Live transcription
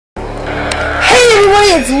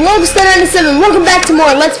it's Lobster97. Welcome back to more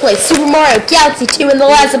Let's Play Super Mario Galaxy 2. In the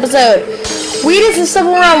last episode, we did some stuff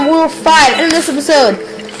around World 5. In this episode,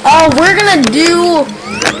 we're gonna do...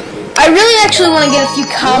 I really actually want to get a few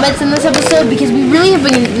comments in this episode because we really have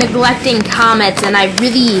been neglecting comments, and I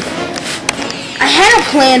had a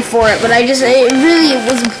plan for it, but it was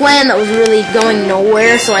a plan that was really going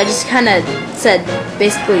nowhere, so I just kind of said,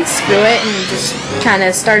 basically, screw it, and just kind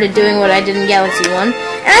of started doing what I did in Galaxy 1.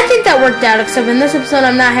 And I think that worked out, except in this episode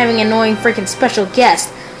I'm not having an annoying freaking special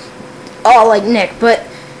guest. Oh, like Nick. But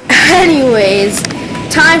anyways,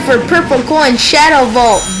 time for Purple Coin Shadow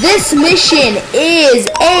Vault. This mission is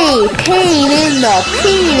a pain in the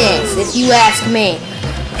penis, if you ask me.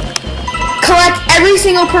 Collect every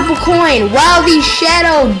single purple coin while these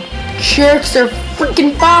shadow jerks are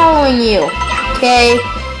freaking following you. Okay?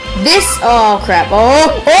 Oh crap.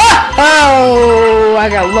 Oh, I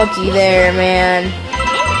got lucky there, man.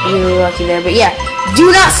 Really lucky there, but yeah,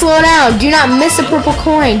 do not slow down, do not miss a purple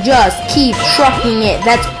coin, just keep trucking it.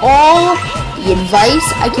 That's all the advice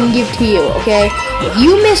I can give to you, okay? If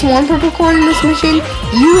you miss one purple coin in this mission,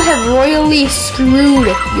 you have royally screwed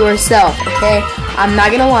yourself, okay? I'm not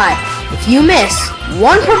gonna lie. If you miss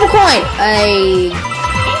one purple coin,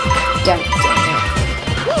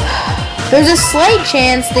 there's a slight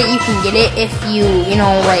chance that you can get it if you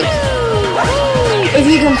if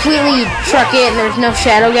you completely truck it and there's no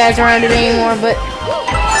shadow guys around it anymore, but,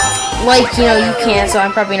 you can't, so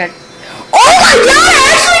I'm probably not... Oh my god, I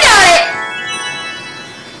actually got it!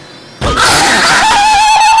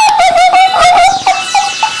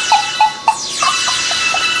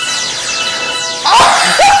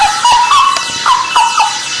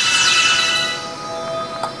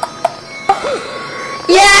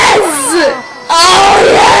 Yes! Oh,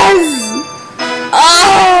 yes!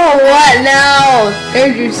 Oh, what now?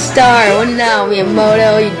 There's your star. What now,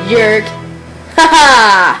 Miyamoto, you jerk?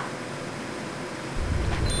 Haha!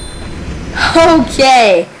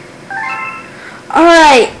 Okay.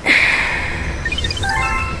 Alright.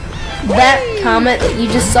 That comment that you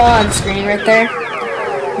just saw on screen right there,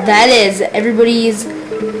 that is everybody's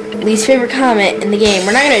least favorite comment in the game.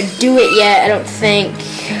 We're not going to do it yet, I don't think.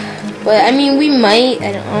 But, I mean, we might.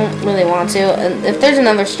 I don't really want to. And if there's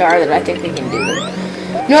another star that I think we can do it.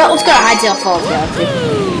 You know what? Let's go to Hytale Falls Galaxy.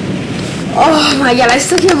 Oh my god, I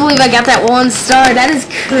still can't believe I got that one star. That is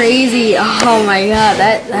crazy. Oh my god,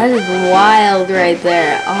 that is wild right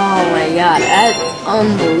there. Oh my god, that's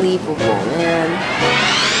unbelievable, man.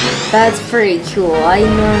 That's pretty cool.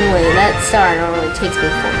 That star normally takes me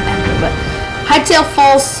forever, but Hytale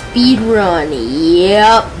Falls speed run.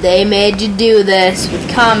 Yep, they made you do this with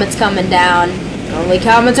comets coming down. Normally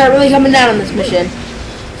comets aren't really coming down on this mission,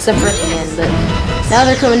 except for at the end, but now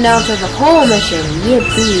they're coming down for the whole mission.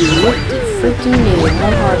 Yippee, what the freaking new?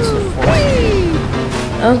 One heart so far.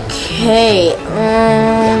 Okay,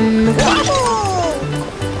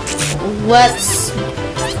 let's,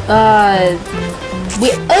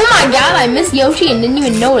 wait, oh my god, I missed Yoshi and didn't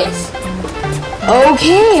even notice.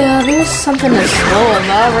 Okay, there's something to slow us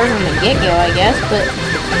off right from the get-go, I guess, but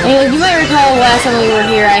anyways, you might recall last time we were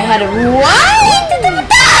here, I had a... What?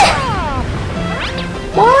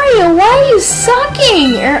 Mario, why are you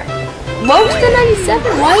sucking? Lobster97,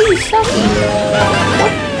 why are you sucking?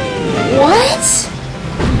 What?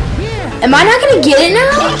 Am I not gonna get it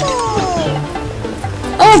now?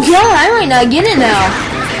 Oh god, I might not get it now.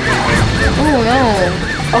 Oh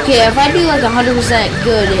no. Okay, if I do like 100%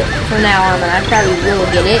 good from now on, then I probably will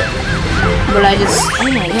get it. But I just,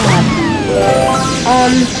 oh my god.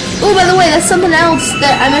 Oh, by the way, that's something else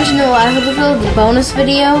that I mentioned in the last episode, the bonus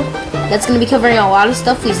video. That's going to be covering a lot of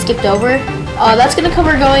stuff we skipped over. That's going to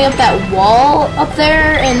cover going up that wall up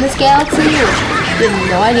there in this galaxy, which you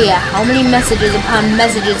have no idea how many messages upon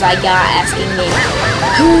messages I got asking me,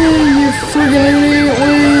 hey, you friggin' idiot, why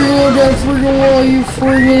are you on that friggin' wall, you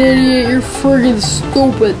friggin' idiot, you're friggin'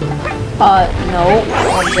 stupid. No,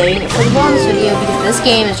 I'm saving it for the bonus video because this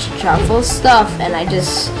game is chock full of stuff, and I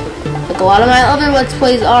just, like a lot of my other Let's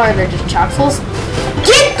Plays are, they're just chock full of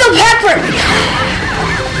Get the pepper!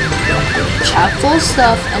 Chock full of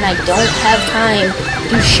stuff, and I don't have time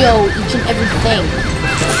to show each and everything,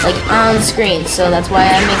 like, on screen, so that's why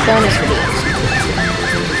I make bonus videos.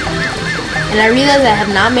 And I realize I have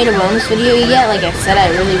not made a bonus video yet, like I said I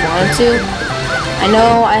really wanted to. I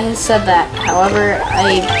know I said that, however,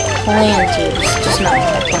 I plan to, it's just not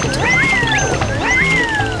my plan to.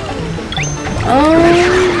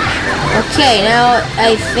 Okay, now,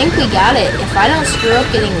 I think we got it. If I don't screw up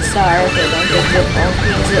getting the star, okay, don't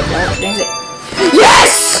jinx it.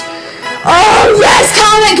 Yes! Oh, yes!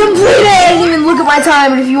 Comment completed! I didn't even look at my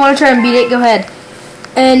time, but if you want to try and beat it, go ahead.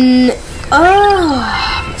 And Oh,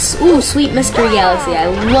 ooh, Sweet Mystery Galaxy. I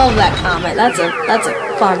love that comment. That's a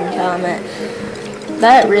fun comment.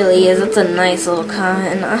 That really is. That's a nice little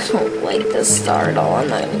comment, and I don't like this star at all. I'm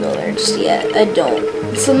not gonna go there just yet. I don't.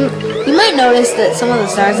 You might notice that some of the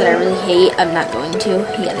stars that I really hate, I'm not going to.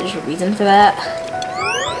 Yeah, there's a reason for that.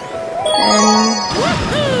 And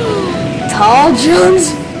Tall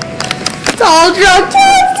Jones. Tall Jones.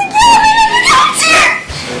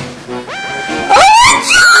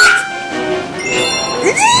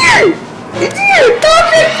 It's here! Don't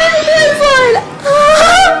make this one!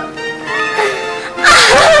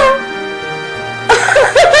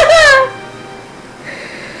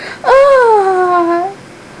 Oh,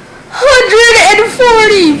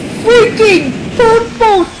 140 freaking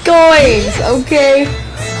purple coins, okay?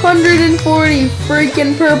 140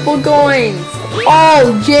 freaking purple coins.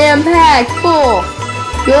 All jam-packed full.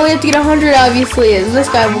 You only have to get 100, obviously, as this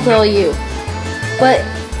guy will tell you. But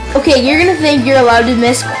okay, you're gonna think you're allowed to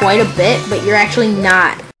miss quite a bit, but you're actually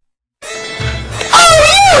not. Oh,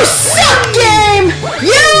 you suck, game!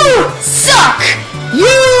 You suck!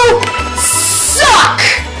 You suck!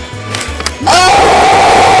 Oh!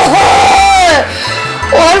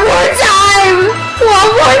 One more time!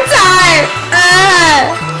 One more time!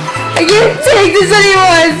 I can't take this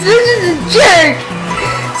anymore! Such a jerk!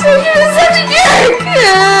 Such a jerk!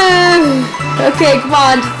 Okay, come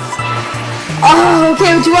on. Oh,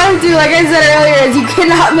 okay, what you want to do, like I said earlier, is you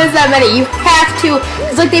cannot miss that many. You have to.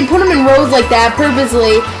 It's like they put them in rows like that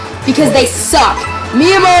purposely because they suck.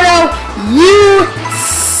 Miyamoto, you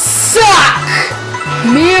suck!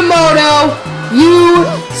 Miyamoto, you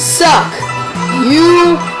suck!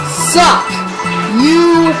 You suck!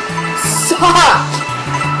 You suck!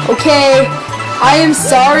 Okay, I am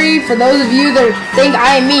sorry for those of you that think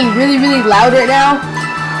I am being really, really loud right now,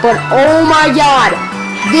 but oh my god!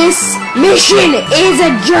 This mission is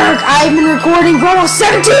a jerk. I've been recording for almost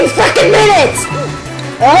 17 freaking minutes.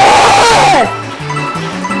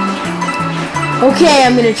 Okay,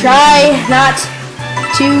 I'm gonna try not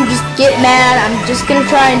to just get mad. I'm just gonna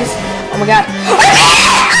try and just. Oh my god.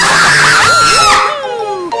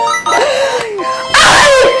 I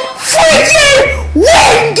freaking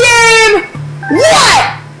win game.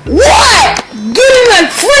 What? Give me my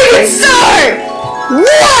freaking star.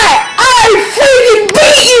 What? I freaking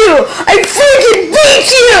beat you! I freaking beat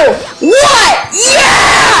you! What?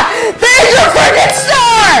 Yeah! There's your freaking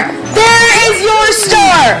star! There is your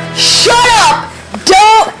star! Shut up!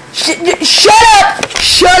 Don't... shut up!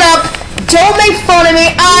 Shut up! Don't make fun of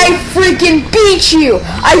me! I freaking beat you!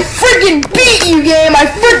 I freaking beat you, game! I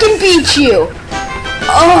freaking beat you!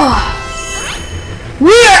 Oh...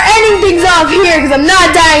 We are ending things off here because I'm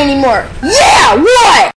not dying anymore! Yeah! What?